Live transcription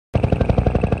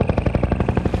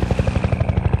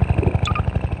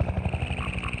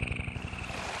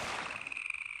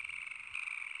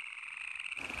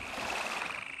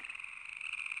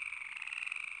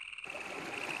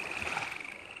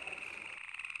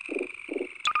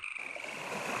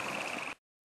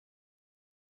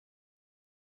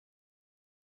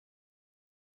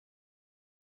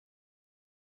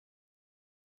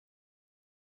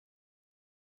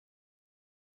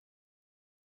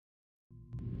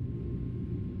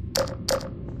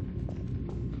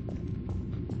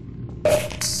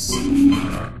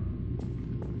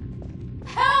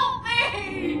Help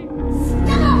me!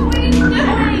 Stop! We need to do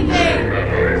anything!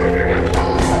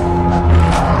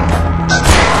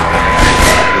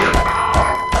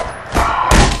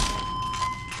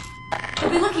 We'll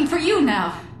be looking for you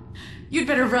now. You'd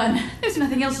better run. There's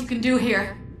nothing else you can do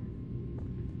here.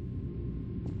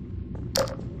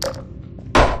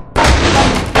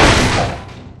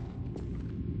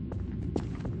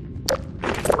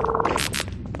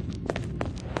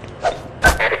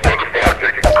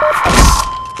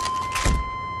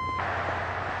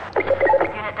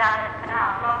 Unit down at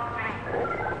Canal, Block 3.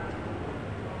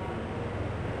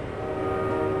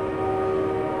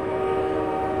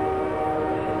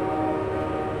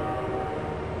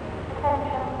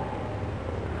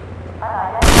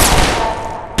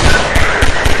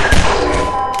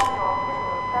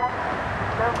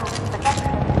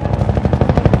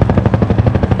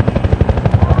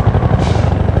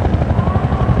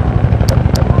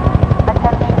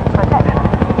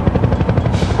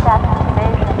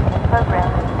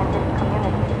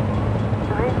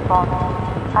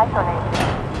 Isolate.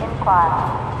 Inquire.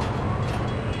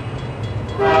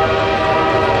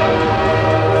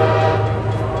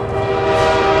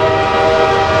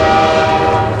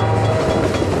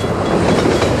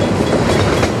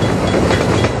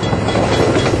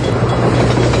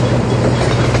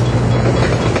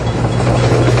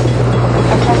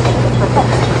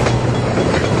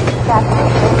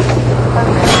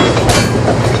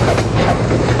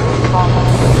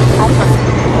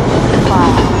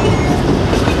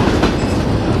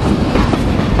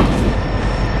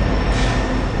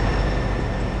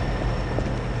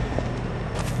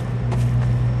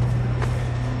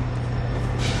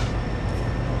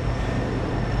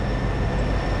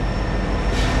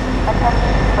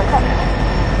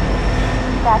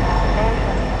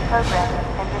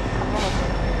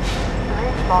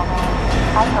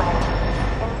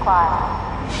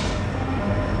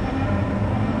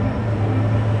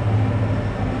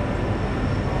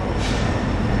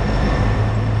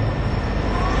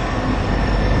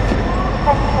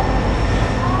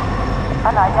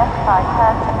 Unidentified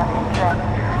person of interest.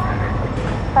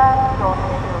 First, your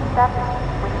civil status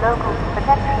with local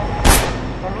protection.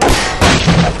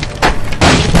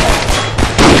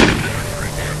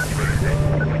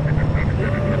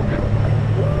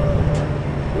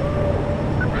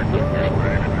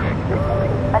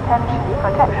 Attention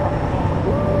protection.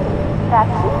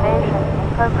 Status invasion in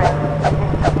progress in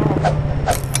this community.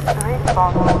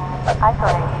 Response.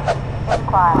 Isolate.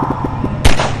 Inquire.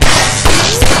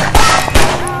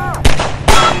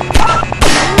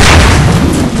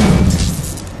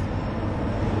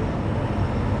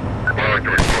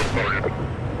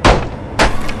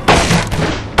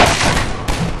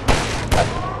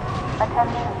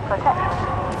 Attention protection.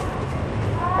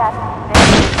 Status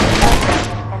invasion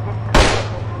in this community.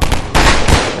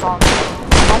 Response.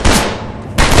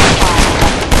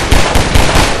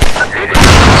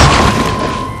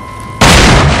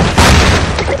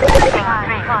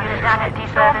 Sanity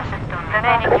service system.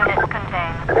 Remaining units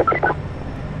contained.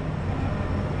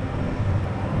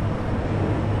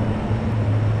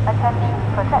 Attention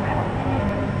protection.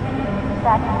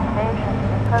 Status invasion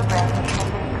in progress in this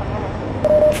community.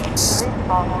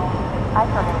 Response.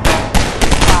 Isolate.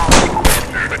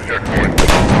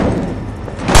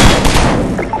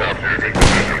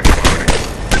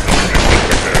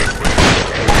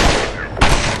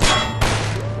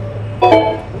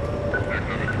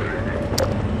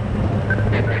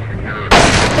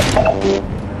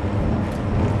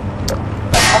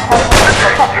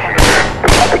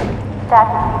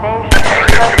 Status invasion in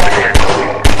progress.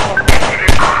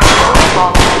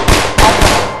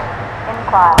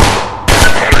 Inquire.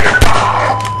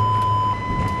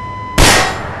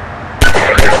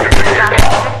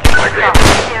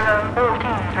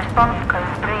 Response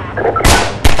code 3.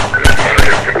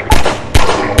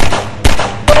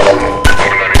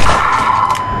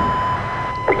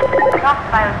 Lost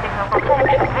biosignal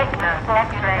protection. Victor.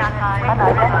 X-ray.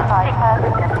 Unidentified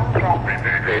person of interest.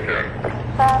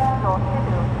 Confirm your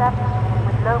civil status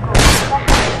with local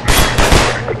protection.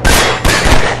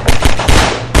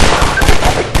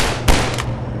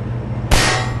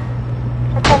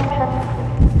 Attention.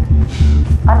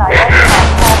 Unidentified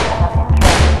person of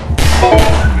interest.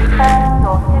 Confirm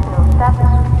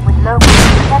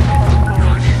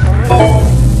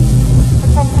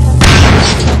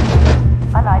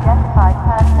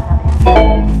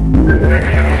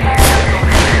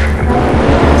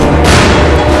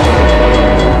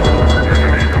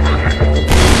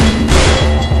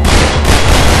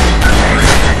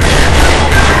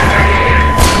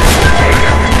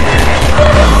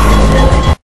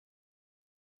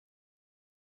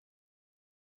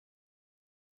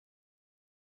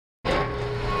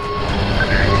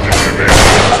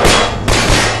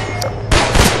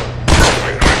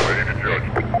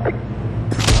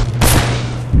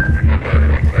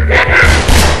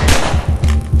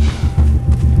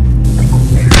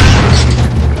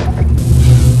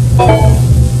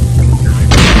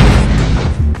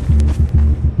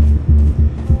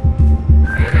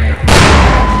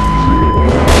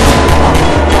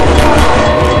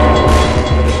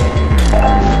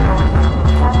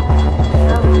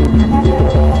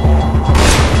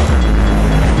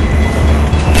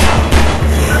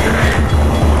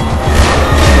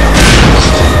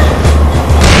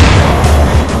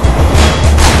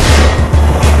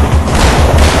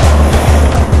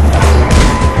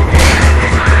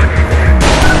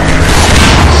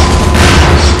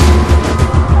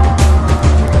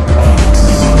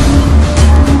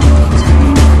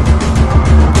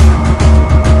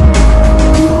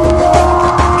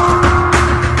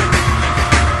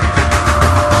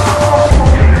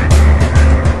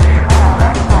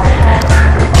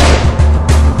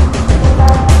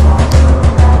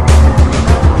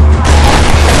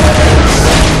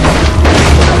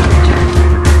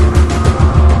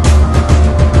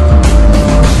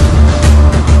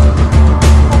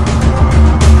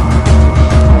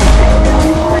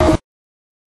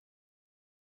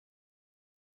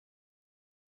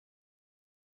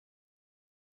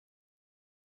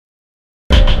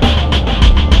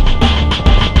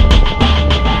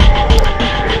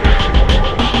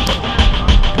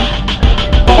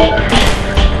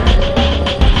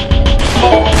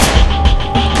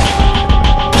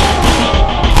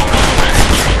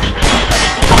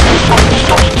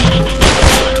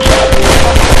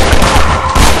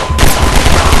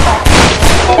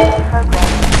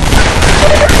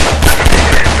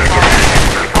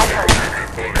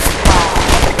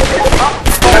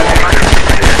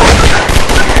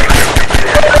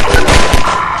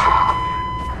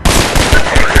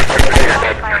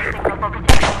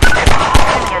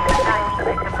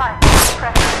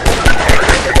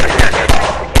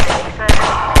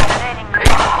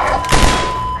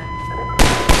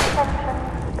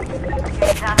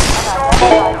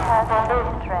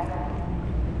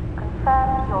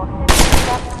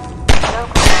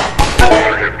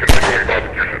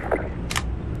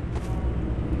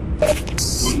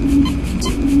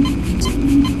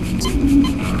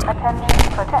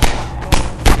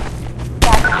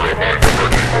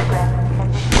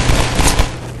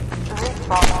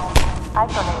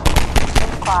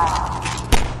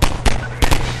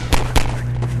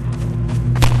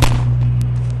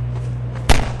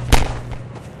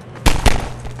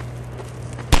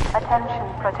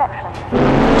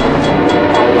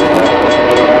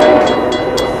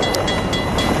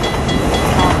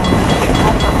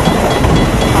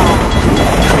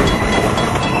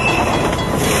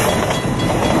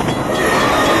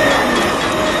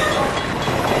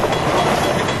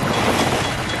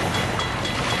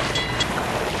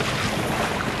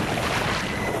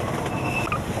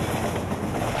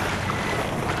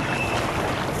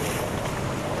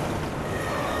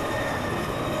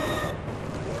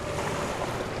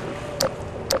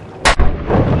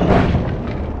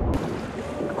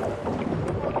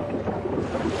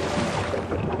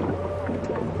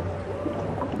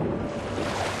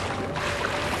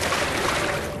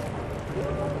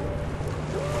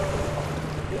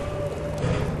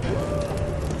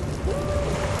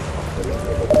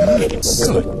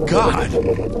Good God!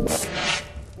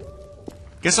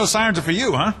 Guess those sirens are for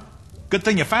you, huh? Good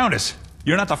thing you found us.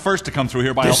 You're not the first to come through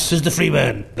here by... This is the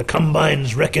Freeman. The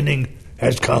Combine's reckoning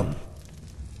has come.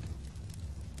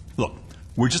 Look,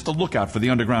 we're just a lookout for the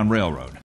Underground Railroad.